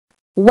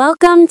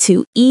Welcome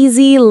to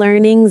Easy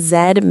Learning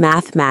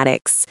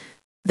zed-Mathematics.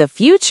 The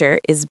future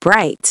is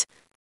bright.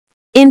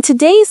 In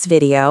today's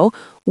video,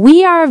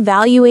 we are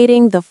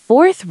evaluating the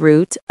fourth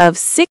root of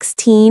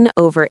 16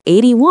 over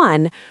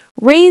 81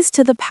 raised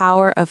to the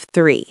power of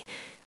 3.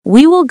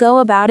 We will go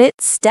about it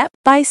step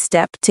by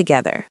step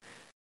together.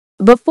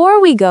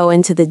 Before we go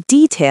into the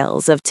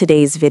details of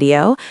today's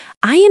video,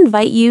 I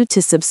invite you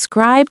to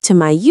subscribe to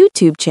my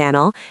YouTube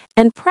channel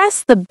and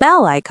press the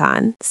bell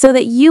icon so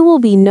that you will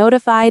be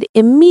notified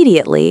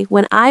immediately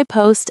when I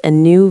post a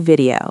new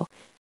video.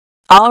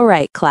 All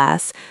right,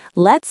 class,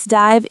 let's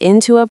dive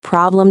into a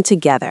problem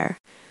together.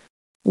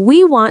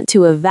 We want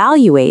to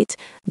evaluate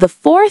the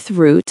fourth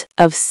root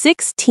of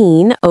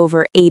 16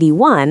 over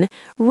 81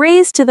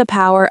 raised to the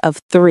power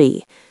of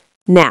 3.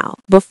 Now,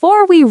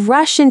 before we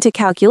rush into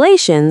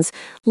calculations,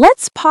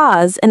 let's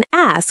pause and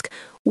ask,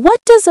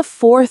 what does a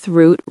fourth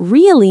root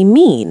really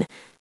mean?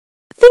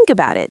 Think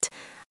about it.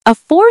 A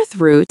fourth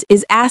root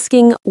is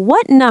asking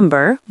what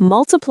number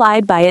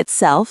multiplied by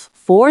itself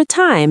 4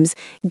 times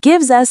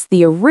gives us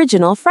the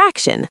original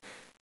fraction.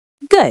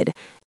 Good.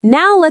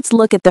 Now let's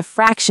look at the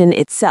fraction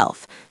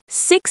itself,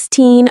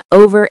 16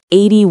 over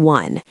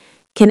 81.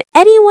 Can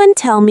anyone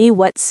tell me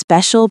what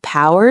special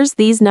powers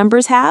these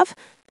numbers have?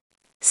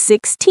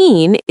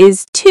 16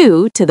 is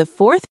 2 to the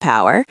 4th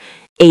power,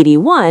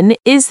 81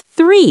 is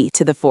 3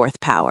 to the 4th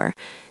power.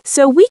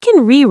 So we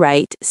can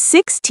rewrite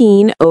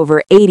 16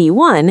 over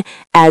 81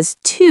 as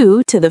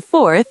 2 to the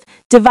 4th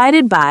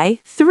divided by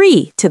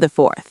 3 to the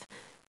 4th.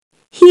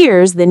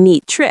 Here's the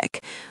neat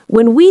trick.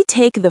 When we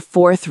take the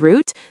fourth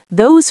root,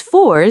 those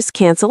 4's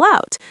cancel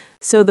out.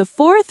 So the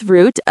fourth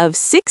root of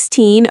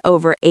 16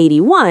 over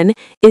 81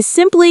 is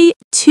simply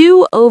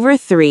 2 over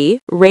 3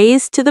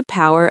 raised to the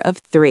power of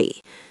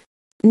 3.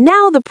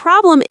 Now the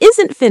problem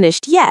isn't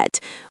finished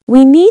yet.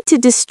 We need to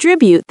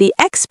distribute the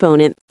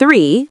exponent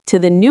 3 to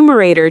the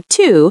numerator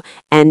 2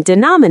 and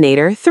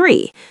denominator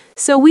 3.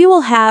 So we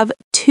will have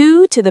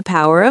 2 to the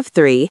power of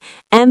 3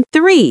 and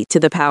 3 to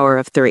the power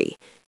of 3.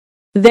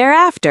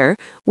 Thereafter,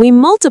 we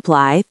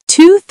multiply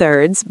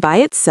 2/3 by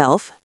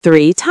itself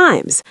 3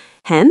 times.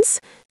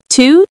 Hence,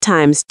 2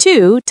 times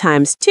 2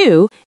 times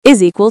 2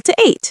 is equal to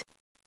 8.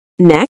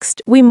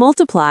 Next, we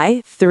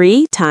multiply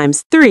 3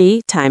 times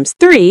 3 times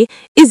 3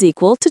 is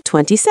equal to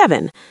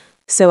 27.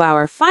 So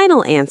our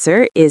final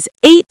answer is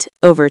 8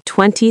 over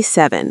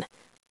 27.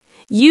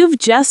 You've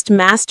just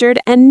mastered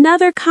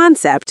another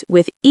concept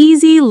with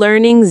Easy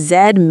Learning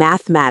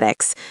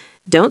zed-Mathematics.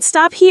 Don't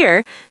stop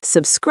here.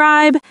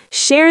 Subscribe,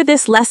 share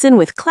this lesson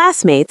with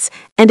classmates,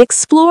 and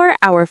explore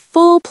our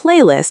full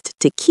playlist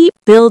to keep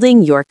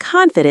building your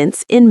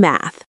confidence in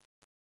math.